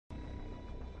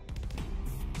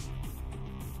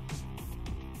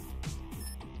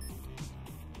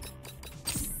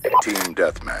Team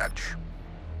Deathmatch.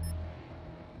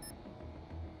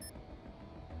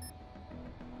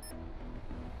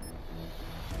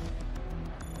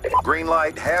 Green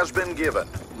light has been given.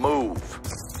 Move.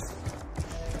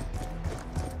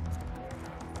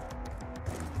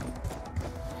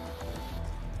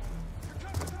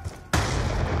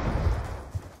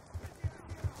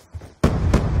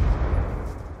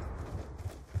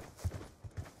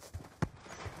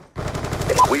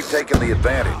 We've taken the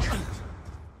advantage.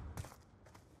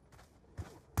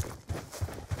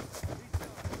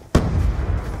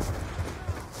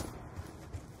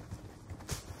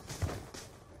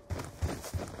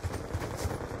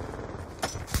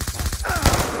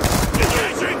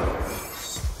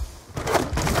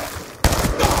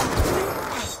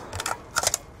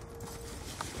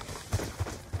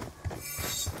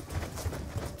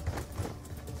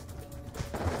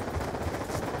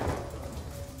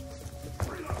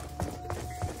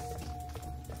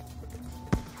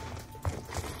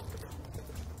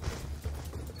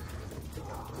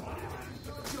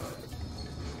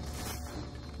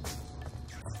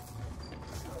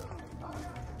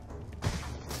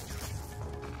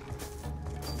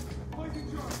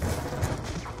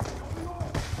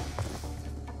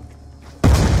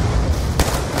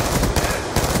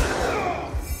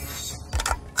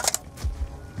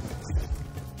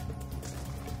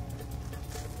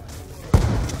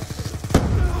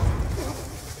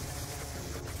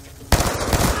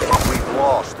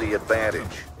 Lost the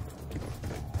advantage.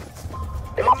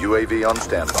 UAV on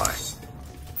standby.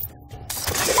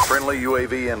 Friendly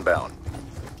UAV inbound.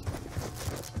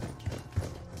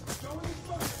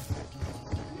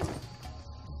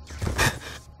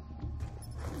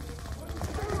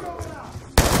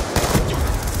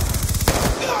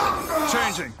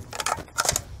 Changing.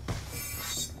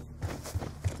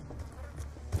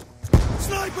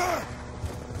 Sniper!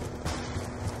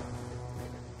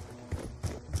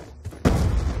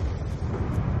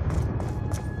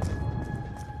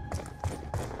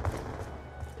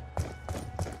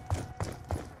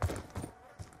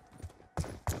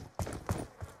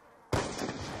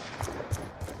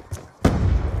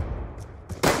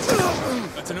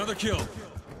 That's another kill.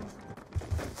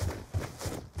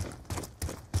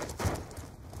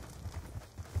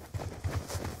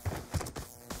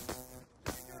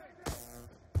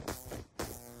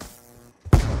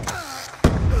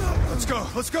 Let's go,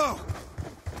 let's go!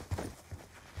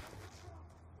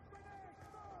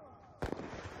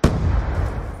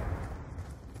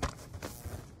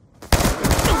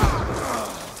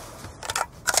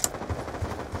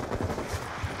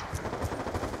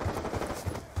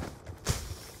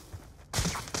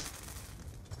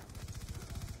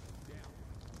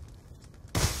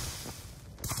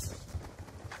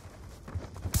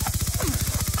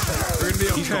 We're gonna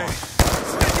be okay.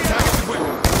 Attack is quick.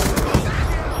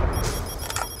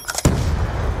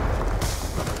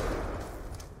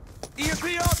 EMP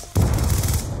up!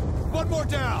 One more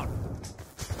down!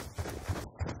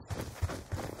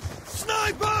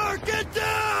 Sniper! Get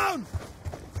down!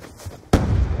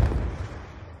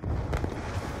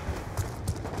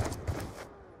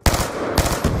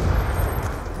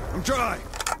 I'm dry!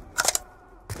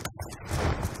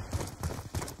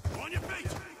 On your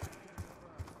feet!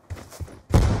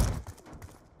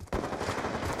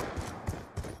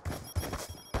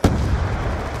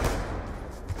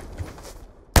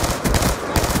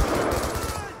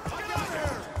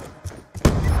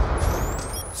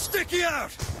 Sticky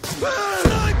out!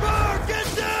 Sniper!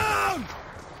 Get down!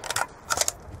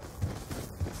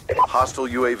 Hostile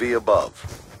UAV above.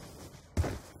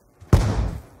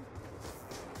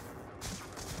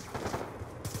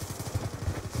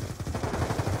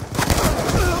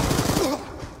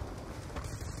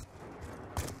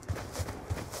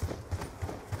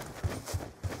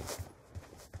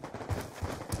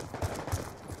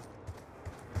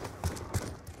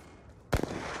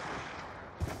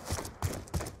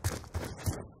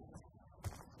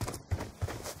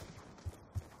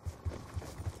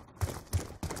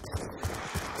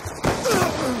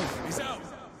 He's out!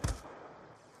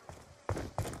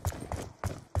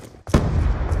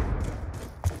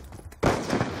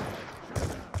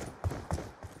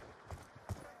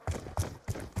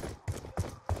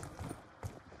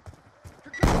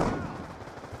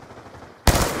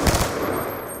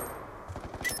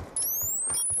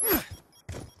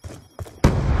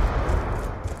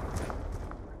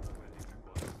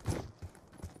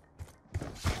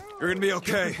 You're gonna be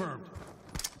okay.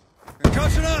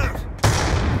 Concussion out!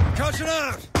 Concussion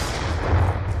out!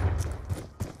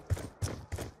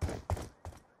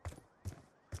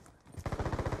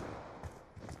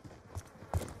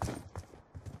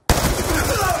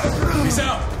 He's He's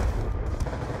out!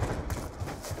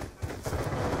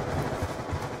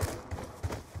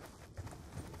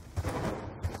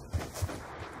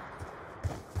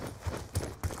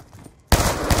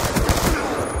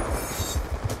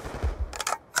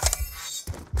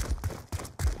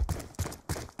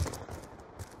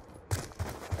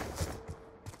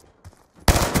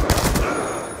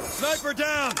 Sniper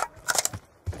down!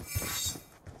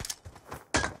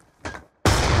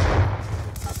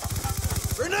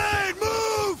 Grenade,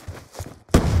 move!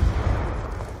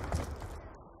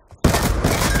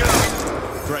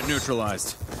 Threat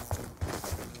neutralized.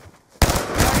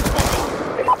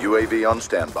 UAV on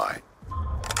standby.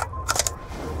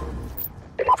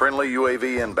 Friendly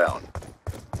UAV inbound.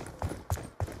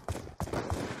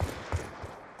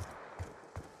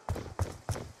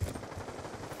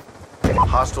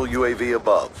 Hostile UAV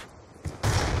above.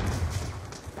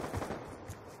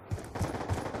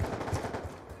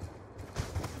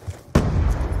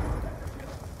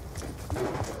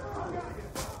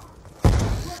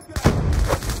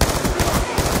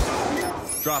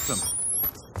 Drop them.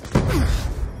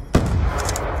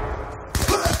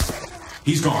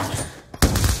 He's gone.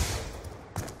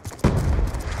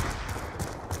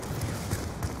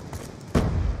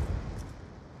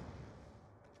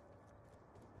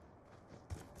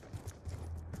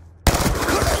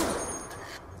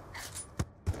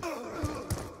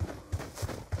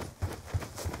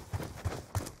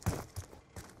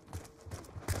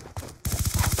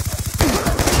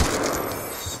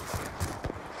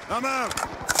 I'm out!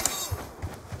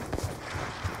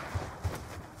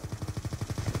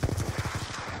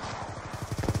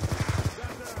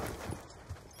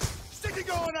 Sticky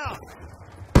going out!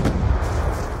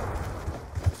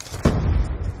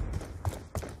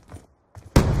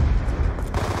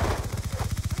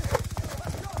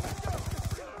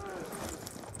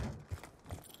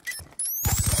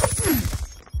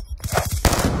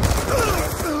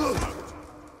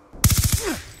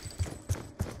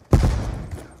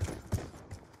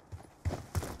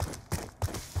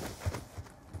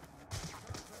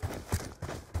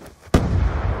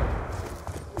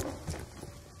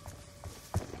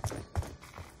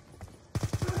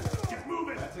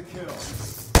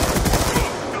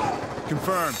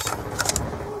 Confirmed.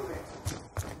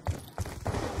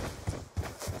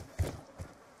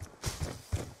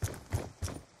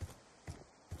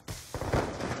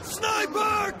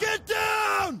 Sniper, get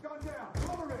down! Gun down.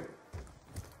 Cover me.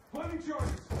 Planting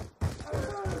charges.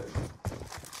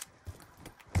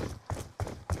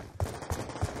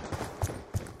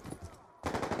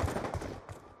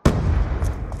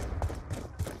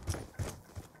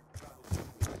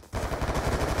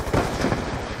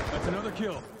 That's another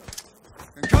kill.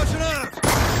 Concussion out!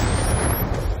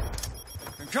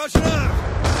 Concussion out!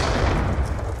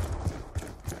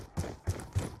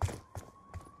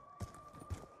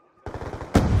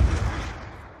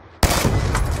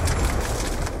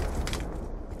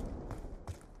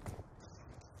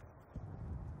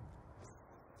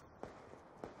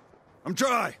 I'm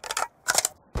dry.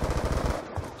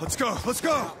 Let's go, let's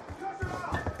go!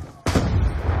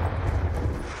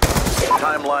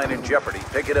 Timeline in jeopardy.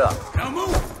 Pick it up. Now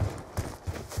move!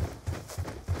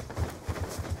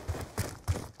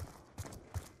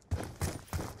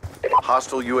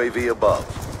 Hostile UAV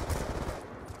above.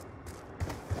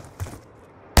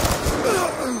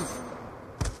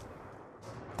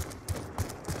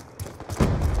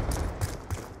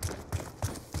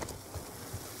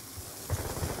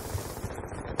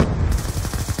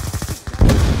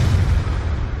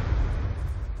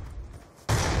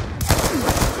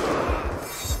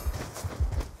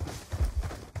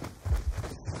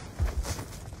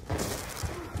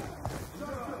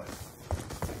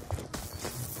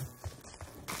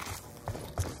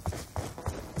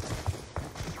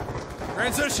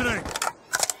 Transitioning!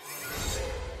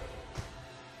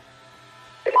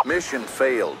 Mission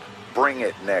failed. Bring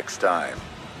it next time.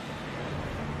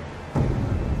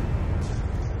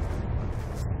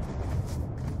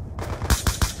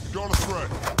 Got a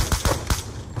threat.